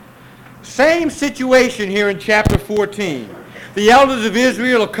Same situation here in chapter 14. The elders of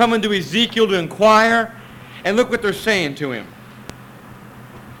Israel are coming to Ezekiel to inquire, and look what they're saying to him.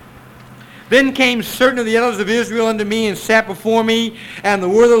 Then came certain of the elders of Israel unto me and sat before me, and the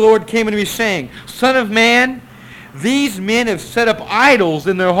word of the Lord came unto me, saying, Son of man, these men have set up idols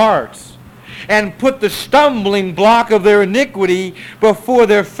in their hearts, and put the stumbling block of their iniquity before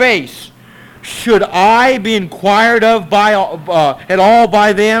their face. Should I be inquired of at all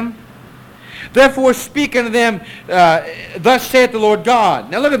by them? Therefore speak unto them, thus saith the Lord God.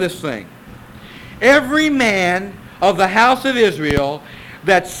 Now look at this thing. Every man of the house of Israel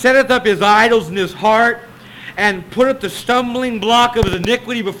that setteth up his idols in his heart, and putteth the stumbling block of his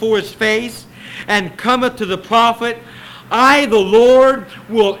iniquity before his face, and cometh to the prophet, I, the Lord,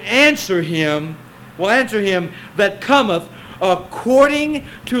 will answer him that cometh according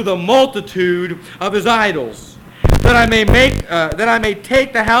to the multitude of his idols, that I may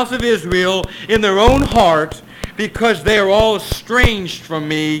take the house of Israel in their own heart, because they are all estranged from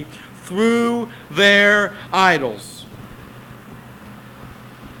me through their idols.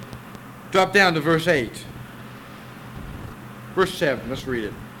 Drop down to verse 8. Verse 7, let's read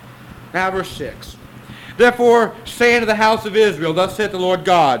it. Now verse 6. Therefore say unto the house of Israel, thus saith the Lord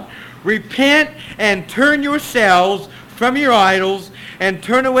God, Repent and turn yourselves from your idols, and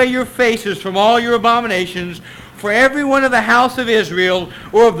turn away your faces from all your abominations. For every one of the house of Israel,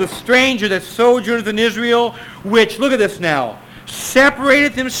 or of the stranger that sojourneth in Israel, which, look at this now,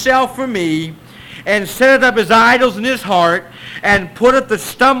 separateth himself from me, and setteth up his idols in his heart, and putteth the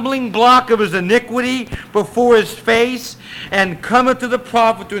stumbling block of his iniquity before his face, and cometh to the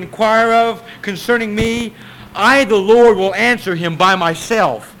prophet to inquire of concerning me, I, the Lord, will answer him by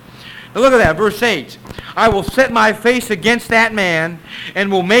myself. Now look at that, verse 8. I will set my face against that man,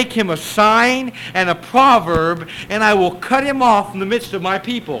 and will make him a sign and a proverb, and I will cut him off from the midst of my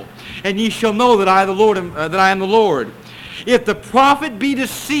people. And ye shall know that I am the Lord. If the prophet be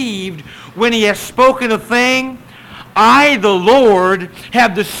deceived when he has spoken a thing, I, the Lord,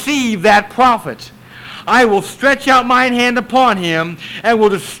 have deceived that prophet. I will stretch out mine hand upon him, and will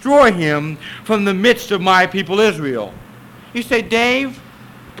destroy him from the midst of my people Israel. You say, Dave,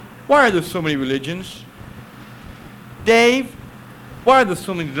 why are there so many religions? Dave, why are there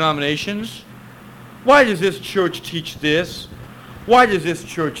so many denominations? Why does this church teach this? Why does this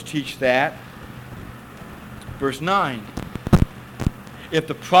church teach that? Verse 9. If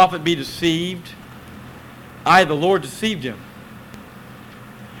the prophet be deceived, I, the Lord, deceived him.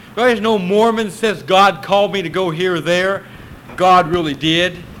 There's no Mormon says God called me to go here or there. God really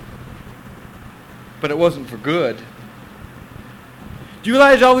did. But it wasn't for good. Do you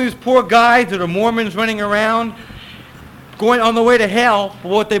realize all these poor guys that are Mormons running around going on the way to hell for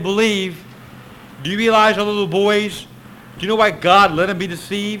what they believe? Do you realize all little boys? Do you know why God let them be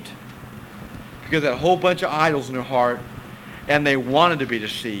deceived? Because they had a whole bunch of idols in their heart, and they wanted to be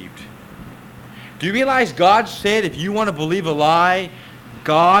deceived. Do you realize God said if you want to believe a lie,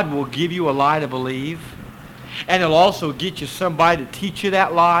 God will give you a lie to believe? And he'll also get you somebody to teach you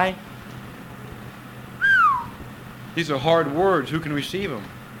that lie? These are hard words. Who can receive them?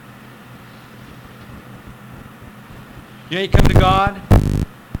 You know, you come to God,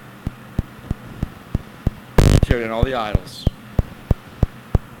 you tear down all the idols.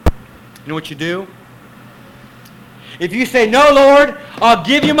 You know what you do? If you say, no, Lord, I'll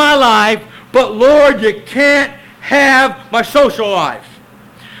give you my life, but Lord, you can't have my social life.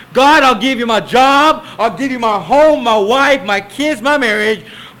 God, I'll give you my job, I'll give you my home, my wife, my kids, my marriage,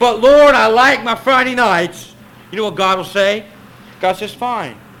 but Lord, I like my Friday nights. You know what God will say? God says,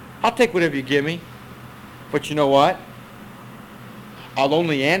 fine, I'll take whatever you give me. But you know what? I'll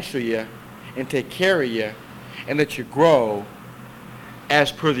only answer you and take care of you and let you grow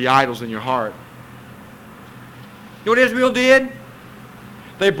as per the idols in your heart. You know what Israel did?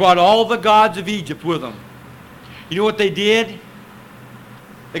 They brought all the gods of Egypt with them. You know what they did?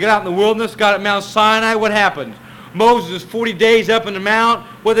 They got out in the wilderness, got at Mount Sinai. What happened? Moses is 40 days up in the mount.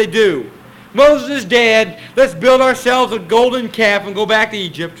 What did they do? Moses is dead. Let's build ourselves a golden calf and go back to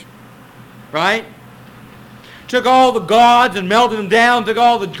Egypt. Right? Took all the gods and melted them down, took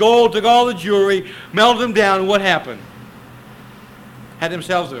all the gold, took all the jewelry, melted them down, and what happened? Had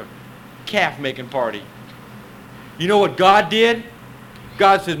themselves a calf-making party. You know what God did?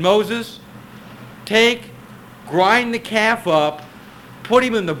 God said, Moses, grind the calf up, put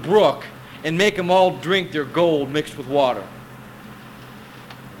him in the brook, and make them all drink their gold mixed with water.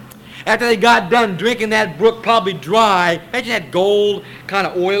 After they got done drinking that brook probably dry, imagine that gold kind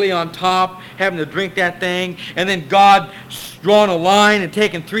of oily on top, having to drink that thing, and then God drawn a line and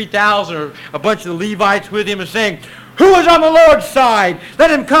taken 3,000 or a bunch of the Levites with him and saying, Who is on the Lord's side? Let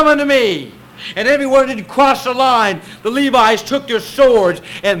him come unto me. And everyone did cross the line. The Levites took their swords,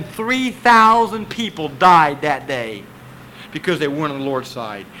 and 3,000 people died that day because they weren't on the Lord's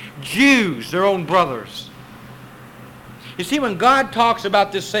side. Jews, their own brothers. You see, when God talks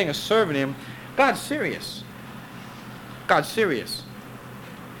about this thing of serving him, God's serious. God's serious.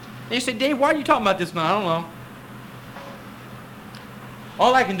 And you say, Dave, why are you talking about this now? I don't know.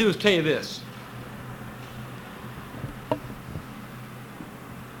 All I can do is tell you this.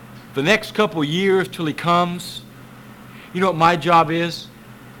 The next couple of years till he comes, you know what my job is?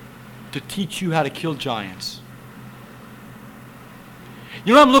 To teach you how to kill giants.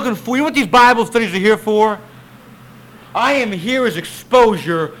 You know what I'm looking for? You know what these Bible studies are here for? I am here as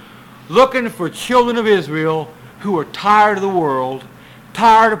exposure, looking for children of Israel who are tired of the world,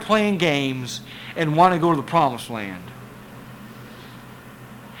 tired of playing games, and want to go to the promised land.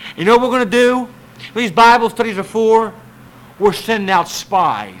 You know what we're going to do? These Bible studies are for? We're sending out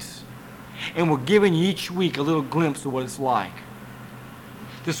spies. And we're giving you each week a little glimpse of what it's like.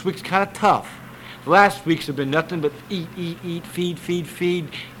 This week's kind of tough. The last weeks have been nothing but eat, feed.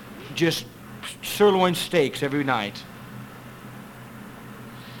 Just sirloin steaks every night.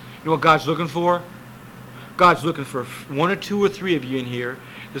 You know what God's looking for? God's looking for one or two or three of you in here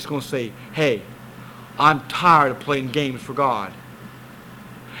that's going to say, hey, I'm tired of playing games for God.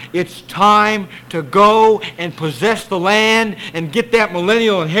 It's time to go and possess the land and get that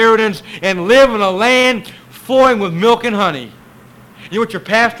millennial inheritance and live in a land flowing with milk and honey. You know what your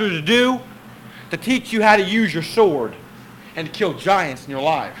pastor is to do? To teach you how to use your sword and to kill giants in your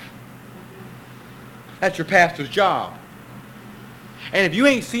life. That's your pastor's job. And if you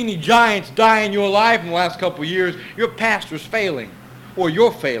ain't seen any giants die in your life in the last couple of years, your pastor's failing, or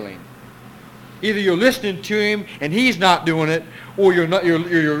you're failing. Either you're listening to him and he's not doing it, or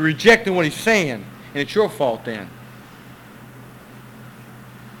you're rejecting what he's saying, and it's your fault then.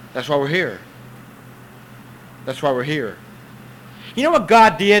 That's why we're here. That's why we're here. You know what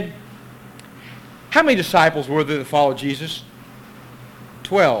God did? How many disciples were there that followed Jesus?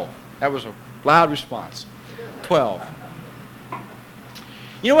 12. That was a loud response. 12.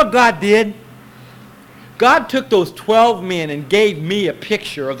 You know what God did? God took those 12 men and gave me a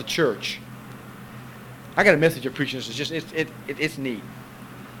picture of the church. I got a message of preaching. It's neat.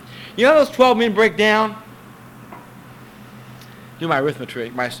 You know how those 12 men break down? Do my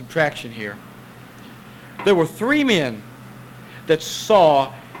arithmetic, my subtraction here. There were 3 men that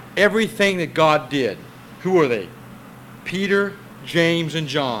saw everything that God did. Who were they? Peter, James, and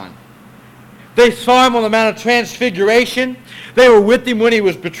John. They saw him on the Mount of Transfiguration. They were with him when he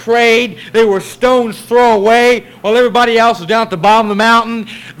was betrayed. They were stones thrown away while everybody else was down at the bottom of the mountain.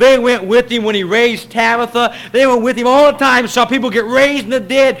 They went with him when he raised Tabitha. They were with him all the time, saw people get raised from the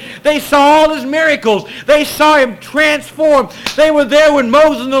dead. They saw all his miracles. They saw him transform. They were there when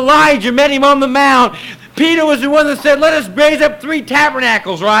Moses and Elijah met him on the mount. Peter was the one that said, let us raise up 3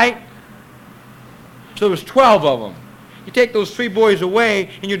 tabernacles, right? So there was 12 of them. You take those 3 boys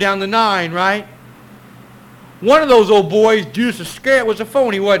away, and you're down to 9, right? One of those old boys, Judas Iscariot, was a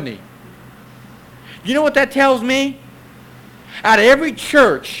phony, wasn't he? You know what that tells me? Out of every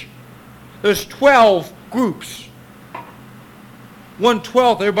church, there's 12 groups.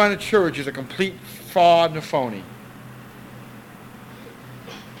 1/12 of everybody in the church is a complete fraud and a phony.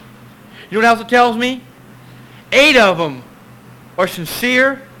 You know what else it tells me? 8 of them are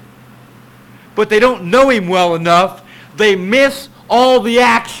sincere, but they don't know him well enough. They miss all the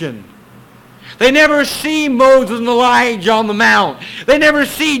action. They never see Moses and Elijah on the mount. They never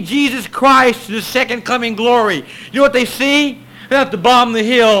see Jesus Christ in his second coming glory. You know what they see? They're at the bottom of the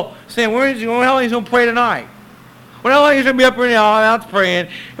hill saying, where is he? Well, how long is he going to pray tonight? Well, how long is he going to be up here now praying?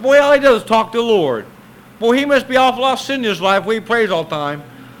 And boy, all he does is talk to the Lord. Boy, he must be awful off sin in his life where he prays all the time.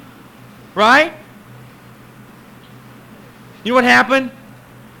 Right? You know what happened?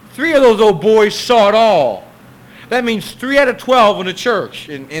 3 of those old boys saw it all. That means 3 out of 12 in the church,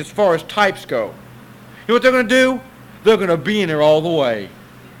 as far as types go. You know what they're going to do? They're going to be in there all the way.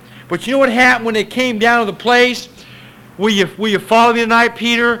 But you know what happened when they came down to the place? Will you follow me tonight,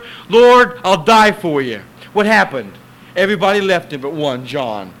 Peter? Lord, I'll die for you. What happened? Everybody left him but one,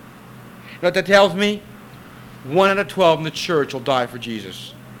 John. You know what that tells me? 1 out of 12 in the church will die for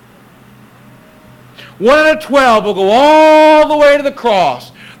Jesus. 1 out of 12 will go all the way to the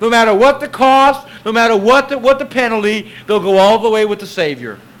cross. No matter what the cost, no matter what the penalty, they'll go all the way with the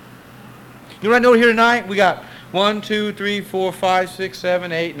Savior. You know what I know here tonight? We got 1, 2, 3, 4, 5, 6,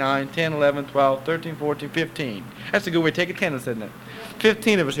 7, 8, 9, 10, 11, 12, 13, 14, 15. That's a good way to take attendance, isn't it?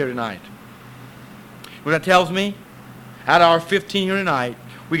 15 of us here tonight. What that tells me? Out of our 15 here tonight,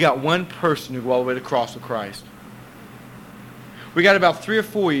 we got 1 person who go all the way to the cross of Christ. We got about 3 or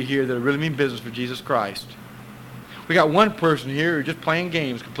 4 of you here that really mean business for Jesus Christ. We got one person here who's just playing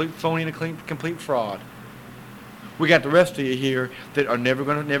games, complete phony and a complete fraud. We got the rest of you here that are never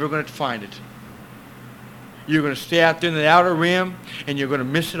going to find it. You're going to stay out there in the outer rim, and you're going to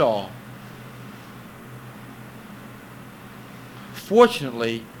miss it all.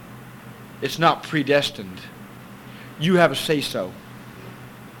 Fortunately, it's not predestined. You have a say-so.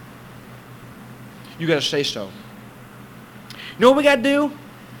 You got to say so. You know what we got to do?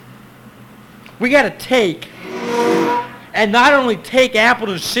 We got to take, and not only take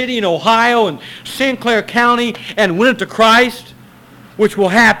Appleton City and Ohio and St. Clair County and win it to Christ, which will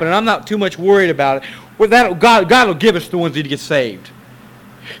happen, and I'm not too much worried about it. Well, God will give us the ones that get saved.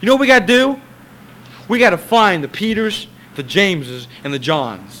 You know what we got to do? We got to find the Peters, the Jameses, and the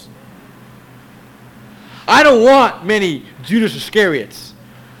Johns. I don't want many Judas Iscariots.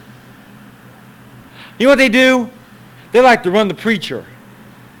 You know what they do? They like to run the preacher.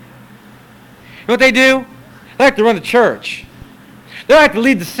 You know what they do? They like to run the church. They like to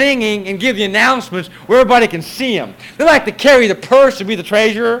lead the singing and give the announcements where everybody can see them. They like to carry the purse and be the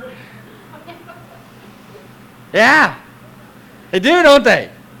treasurer. Yeah. They do, don't they?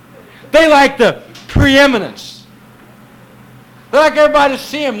 They like the preeminence. They like everybody to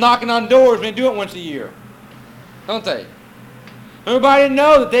see them knocking on doors when they do it once a year. Don't they? Everybody to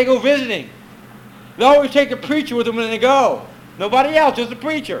know that they go visiting. They always take the preacher with them when they go. Nobody else, just the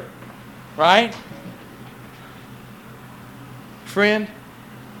preacher. Right? Friend,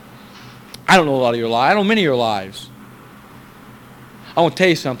 I don't know a lot of your lives. I don't know many of your lives. I want to tell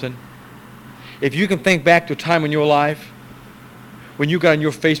you something. If you can think back to a time in your life when you got on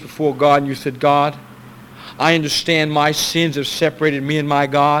your face before God and you said, God, I understand my sins have separated me and my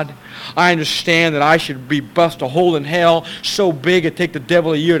God. I understand that I should be bust a hole in hell so big it'd take the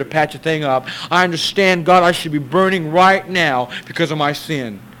devil a year to patch a thing up. I understand, God, I should be burning right now because of my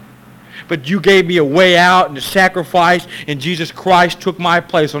sin. But you gave me a way out and a sacrifice, and Jesus Christ took my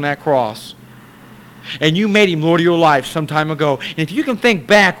place on that cross. And you made him Lord of your life some time ago. And if you can think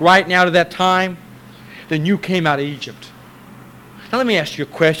back right now to that time, then you came out of Egypt. Now let me ask you a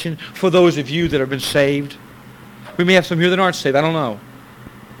question for those of you that have been saved. We may have some here that aren't saved. I don't know.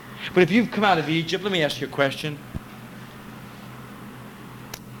 But if you've come out of Egypt, let me ask you a question.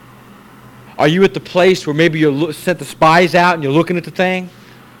 Are you at the place where maybe you sent the spies out and you're looking at the thing?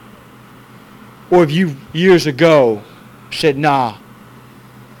 Or have you years ago said, nah,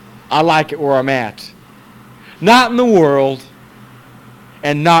 I like it where I'm at. Not in the world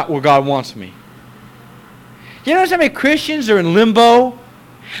and not where God wants me. You notice how many Christians are in limbo?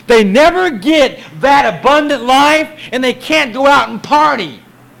 They never get that abundant life, and they can't go out and party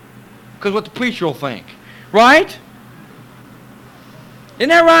because what the preacher will think. Right? Isn't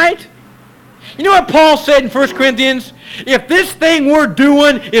that right? You know what Paul said in 1 Corinthians? If this thing we're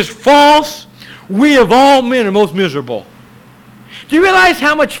doing is false, we of all men are most miserable. Do you realize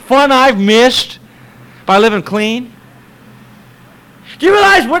how much fun I've missed by living clean? Do you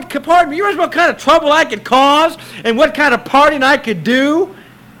realize what kind of trouble I could cause and what kind of partying I could do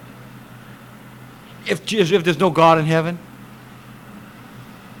if there's no God in heaven?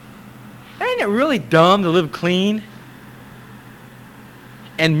 Ain't it really dumb to live clean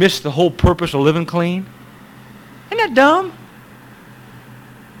and miss the whole purpose of living clean? Isn't that dumb?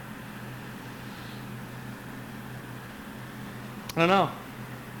 I don't know.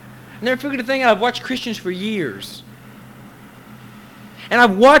 I never figured a thing out. I've watched Christians for years. And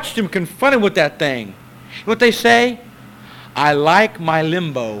I've watched them confronted with that thing. What they say? I like my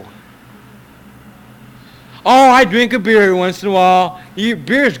limbo. Oh, I drink a beer every once in a while.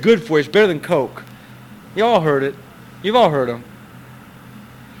 Beer is good for you. It's better than Coke. You all heard it. You've all heard them.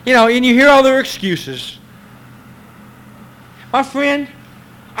 You know, and you hear all their excuses. My friend,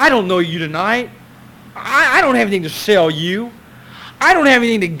 I don't know you tonight. I don't have anything to sell you. I don't have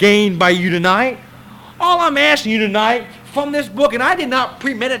anything to gain by you tonight. All I'm asking you tonight from this book, and I did not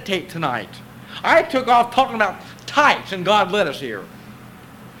premeditate tonight. I took off talking about types, and God led us here.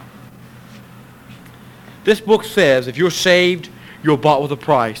 This book says if you're saved, you're bought with a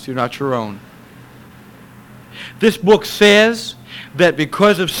price. You're not your own. This book says that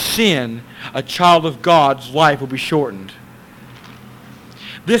because of sin, a child of God's life will be shortened.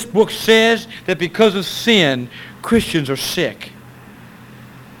 This book says that because of sin, Christians are sick.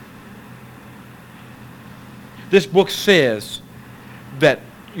 This book says that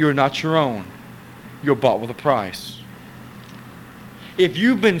you're not your own. You're bought with a price. If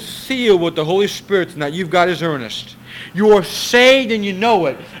you've been sealed with the Holy Spirit tonight, you've got His earnest. You are saved and you know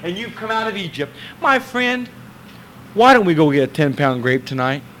it, and you've come out of Egypt. My friend, why don't we go get a 10-pound grape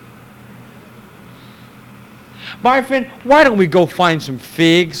tonight? My friend, why don't we go find some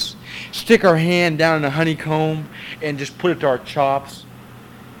figs, stick our hand down in a honeycomb, and just put it to our chops?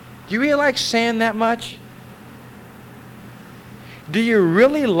 Do you really like sand that much? Do you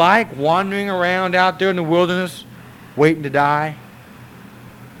really like wandering around out there in the wilderness, waiting to die?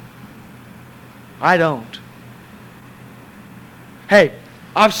 I don't. Hey,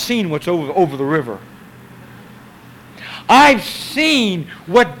 I've seen what's over the river. I've seen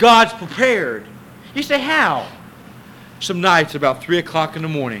what God's prepared. You say, how? Some nights about 3 o'clock in the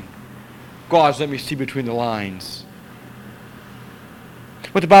morning, God's let me see between the lines.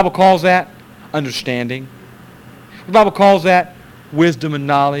 What the Bible calls that? Understanding. The Bible calls that wisdom and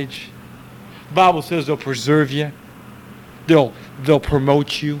knowledge. The Bible says they'll preserve you. They'll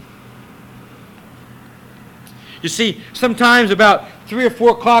promote you. You see, sometimes about 3 or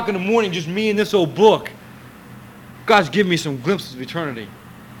 4 o'clock in the morning, just me and this old book, God's given me some glimpses of eternity.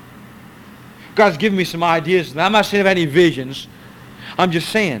 God's given me some ideas. And I'm not saying I've had any visions. I'm just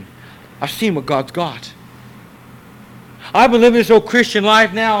saying, I've seen what God's got. I've been living this old Christian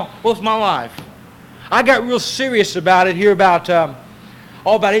life now most of my life. I got real serious about it here about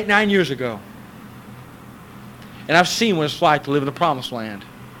 8, 9 years ago. And I've seen what it's like to live in the promised land.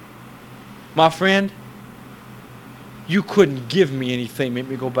 My friend, you couldn't give me anything to make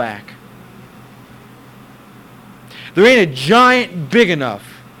me go back. There ain't a giant big enough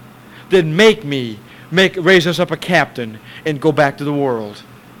that raise us up a captain and go back to the world.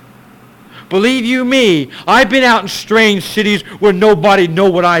 Believe you me, I've been out in strange cities where nobody know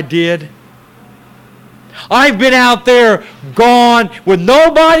what I did. I've been out there gone with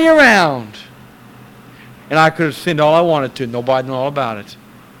nobody around. And I could have sinned all I wanted to. Nobody knew all about it.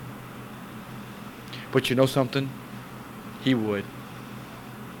 But you know something? He would.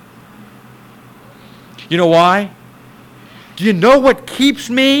 You know why? Do you know what keeps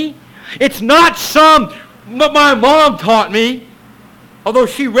me? It's not what my mom taught me. Although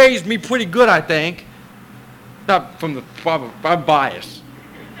she raised me pretty good, I think. Not from the, I'm biased.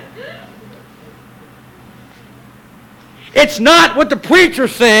 It's not what the preacher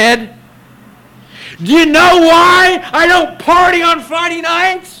said. Do you know why I don't party on Friday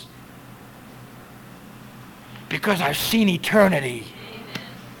nights? Because I've seen eternity.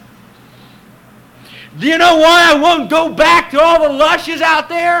 Do you know why I won't go back to all the lushes out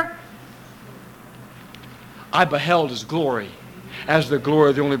there? I beheld His glory as the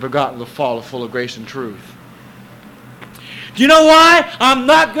glory of the only begotten, the Father, full of grace and truth. Do you know why I'm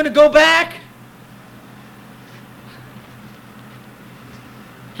not going to go back?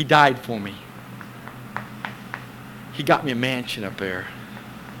 He died for me. He got me a mansion up there.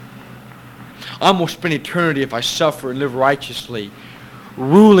 I'm going to spend eternity if I suffer and live righteously,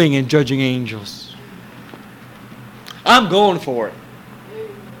 ruling and judging angels. I'm going for it.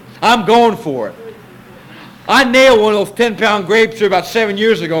 I'm going for it. I nailed one of those 10-pound grapes here about 7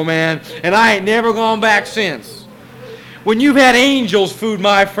 years ago, man, and I ain't never gone back since. When you've had angels' food,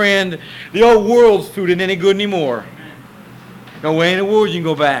 my friend, the old world's food ain't any good anymore. No way in the world you can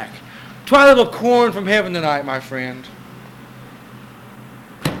go back. Try a little corn from heaven tonight, my friend.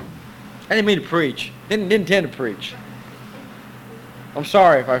 I didn't mean to preach. Didn't intend to preach. I'm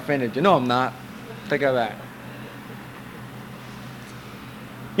sorry if I offended you. No, I'm not. Take that back.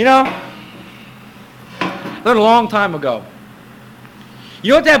 You know, learned a long time ago. You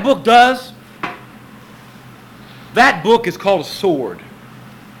know what that book does? That book is called a sword.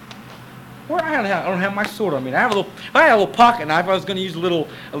 Well, I don't have my sword on me. If I had a little pocket knife, I was going to use a little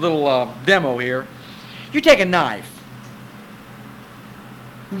demo here. You take a knife.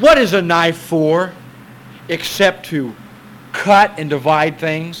 What is a knife for except to cut and divide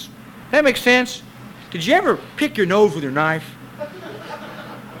things? That makes sense? Did you ever pick your nose with your knife?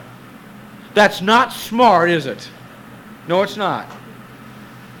 That's not smart, is it? No, it's not.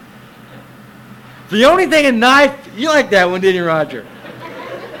 The only thing a knife... You like that one, didn't you, Roger?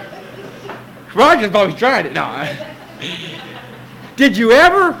 Roger's probably tried it. No. Did you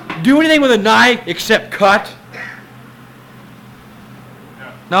ever do anything with a knife except cut?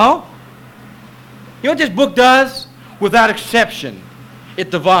 No? You know what this book does? Without exception,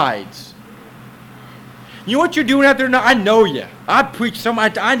 it divides. You know what you're doing out there now? I know you. I preach so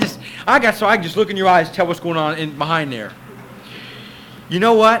much. I can just look in your eyes and tell what's going on behind there. You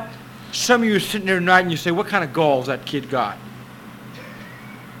know what? Some of you are sitting there tonight and you say, what kind of galls that kid got?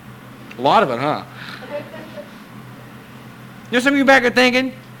 A lot of it, huh? You know, some of you back there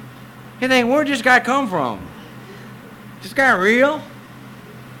thinking, you think, where'd this guy come from? Is this guy real?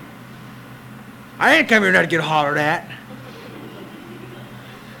 I didn't come here not to get hollered at.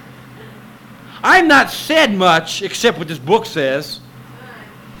 I've not said much except what this book says.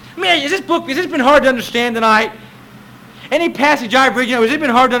 I mean, has this been hard to understand tonight? Any passage I've read, has it been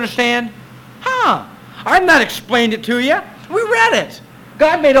hard to understand? I've not explained it to you. We read it.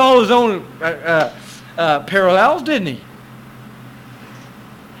 God made all his own parallels, didn't he?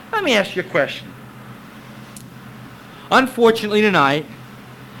 Let me ask you a question. Unfortunately tonight,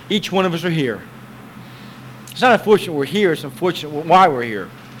 each one of us are here. It's not unfortunate we're here, it's unfortunate why we're here.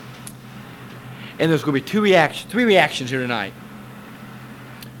 And there's going to be three reactions here tonight.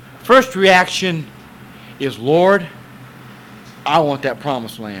 First reaction is, Lord, I want that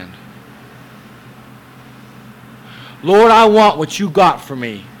promised land. Lord, I want what you got for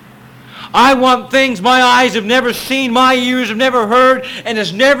me. I want things my eyes have never seen, my ears have never heard, and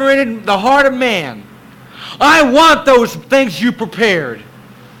has never entered the heart of man. I want those things you prepared.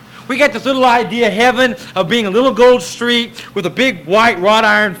 We got this little idea of heaven of being a little gold street with a big white wrought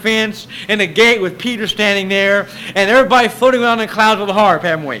iron fence and a gate with Peter standing there and everybody floating around in clouds with a harp,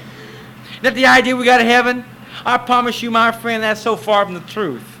 haven't we? Isn't that the idea we got of heaven? I promise you, my friend, that's so far from the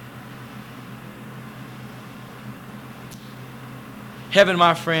truth. Heaven,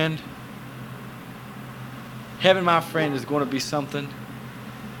 my friend, is going to be something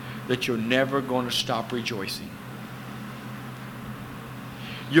that you're never going to stop rejoicing.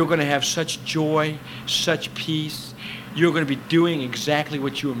 You're going to have such joy, such peace. You're going to be doing exactly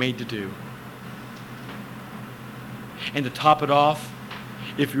what you were made to do. And to top it off,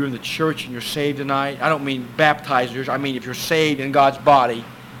 if you're in the church and you're saved tonight, I don't mean baptizers, I mean if you're saved in God's body,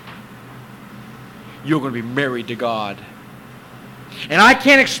 you're going to be married to God. And I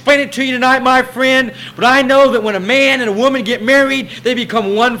can't explain it to you tonight, my friend, but I know that when a man and a woman get married, they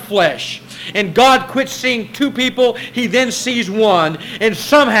become one flesh. And God quits seeing two people, he then sees one. And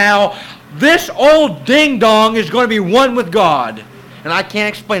somehow, this old ding-dong is going to be one with God. And I can't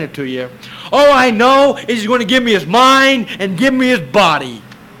explain it to you. All I know is he's going to give me his mind and give me his body.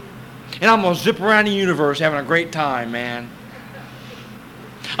 And I'm going to zip around the universe having a great time, man.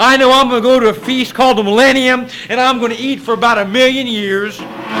 I know I'm going to go to a feast called the Millennium, and I'm going to eat for about 1,000,000 years,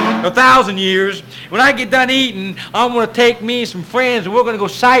 1,000 years. When I get done eating, I'm going to take me and some friends, and we're going to go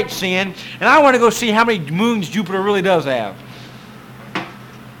sightseeing, and I want to go see how many moons Jupiter really does have. And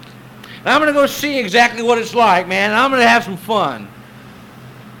I'm going to go see exactly what it's like, man, and I'm going to have some fun.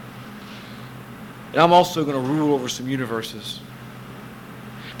 And I'm also going to rule over some universes.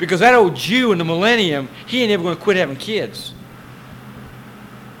 Because that old Jew in the Millennium, he ain't ever going to quit having kids.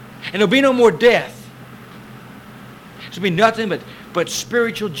 And there'll be no more death. There'll be nothing but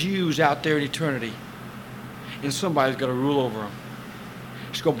spiritual Jews out there in eternity. And somebody's got to rule over them.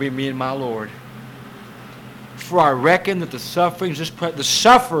 It's going to be me and my Lord. For I reckon that the sufferings this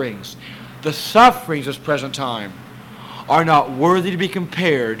present time are not worthy to be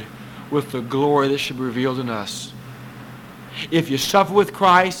compared with the glory that should be revealed in us. If you suffer with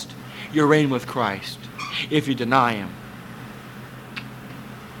Christ, you reign with Christ. If you deny him,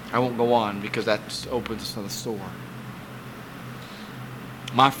 I won't go on because that opens another store.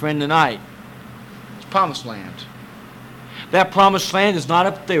 My friend, tonight, it's promised land. That promised land is not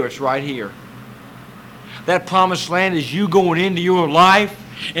up there, it's right here. That promised land is you going into your life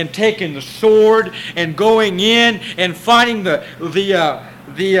and taking the sword and going in and finding the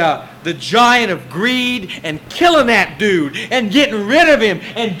giant of greed and killing that dude and getting rid of him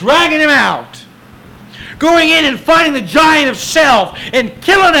and dragging him out. Going in and finding the giant of self and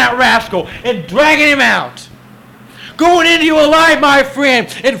killing that rascal and dragging him out. Going into your life, my friend,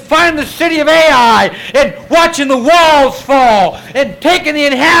 and finding the city of Ai and watching the walls fall and taking the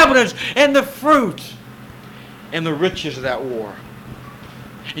inhabitants and the fruit and the riches of that war.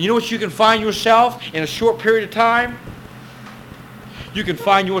 And you know what you can find yourself in a short period of time? You can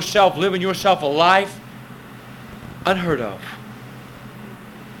find yourself living yourself a life unheard of.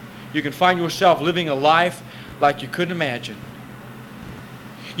 You can find yourself living a life like you couldn't imagine.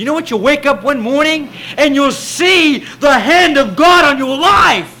 You know what? You'll wake up one morning and you'll see the hand of God on your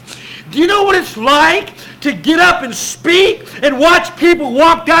life. Do you know what it's like to get up and speak and watch people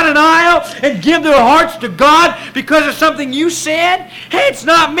walk down an aisle and give their hearts to God because of something you said? Hey, it's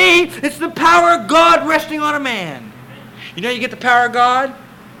not me. It's the power of God resting on a man. You know how you get the power of God?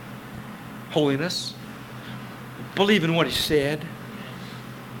 Holiness. Believe in what he said.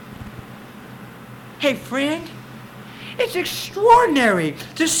 Hey, friend, it's extraordinary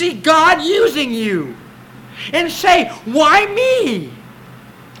to see God using you and say, why me?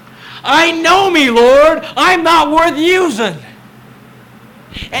 I know me, Lord. I'm not worth using.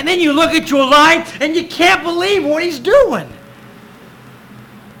 And then you look at your life and you can't believe what he's doing.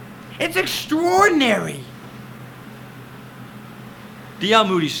 It's extraordinary. D.L.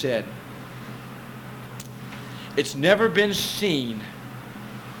 Moody said, it's never been seen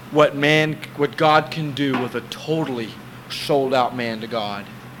what God can do with a totally sold out man to God.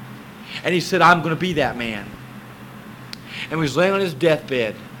 And he said, I'm going to be that man. And when he was laying on his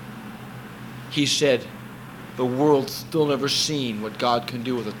deathbed, he said, the world's still never seen what God can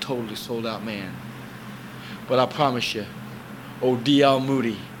do with a totally sold out man. But I promise you, old D.L.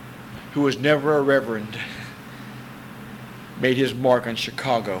 Moody, who was never a reverend, made his mark on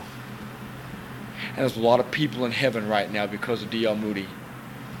Chicago. And there's a lot of people in heaven right now because of D.L. Moody.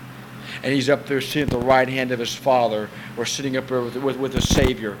 And he's up there sitting at the right hand of his Father, or sitting up there with his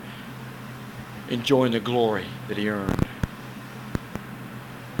Savior, enjoying the glory that he earned.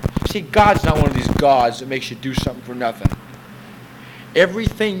 See, God's not one of these gods that makes you do something for nothing.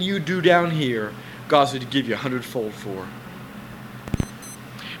 Everything you do down here, God's going to give you 100-fold for.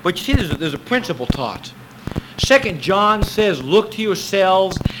 But you see, there's a principle taught. 2 John says, look to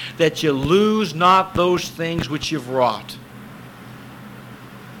yourselves that you lose not those things which you've wrought.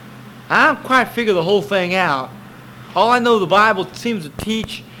 I don't quite figure the whole thing out. All I know, the Bible seems to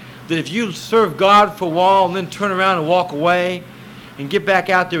teach that if you serve God for a while and then turn around and walk away and get back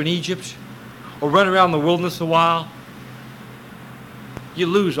out there in Egypt or run around the wilderness a while, you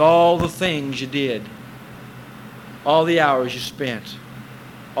lose all the things you did, all the hours you spent,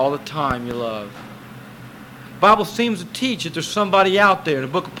 all the time you loved. The Bible seems to teach that there's somebody out there in the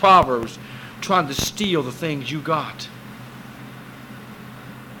book of Proverbs trying to steal the things you got,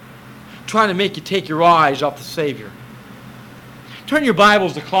 trying to make you take your eyes off the Savior. Turn your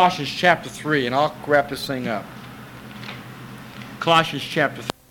Bibles to Colossians chapter 3, and I'll wrap this thing up. Colossians chapter 3.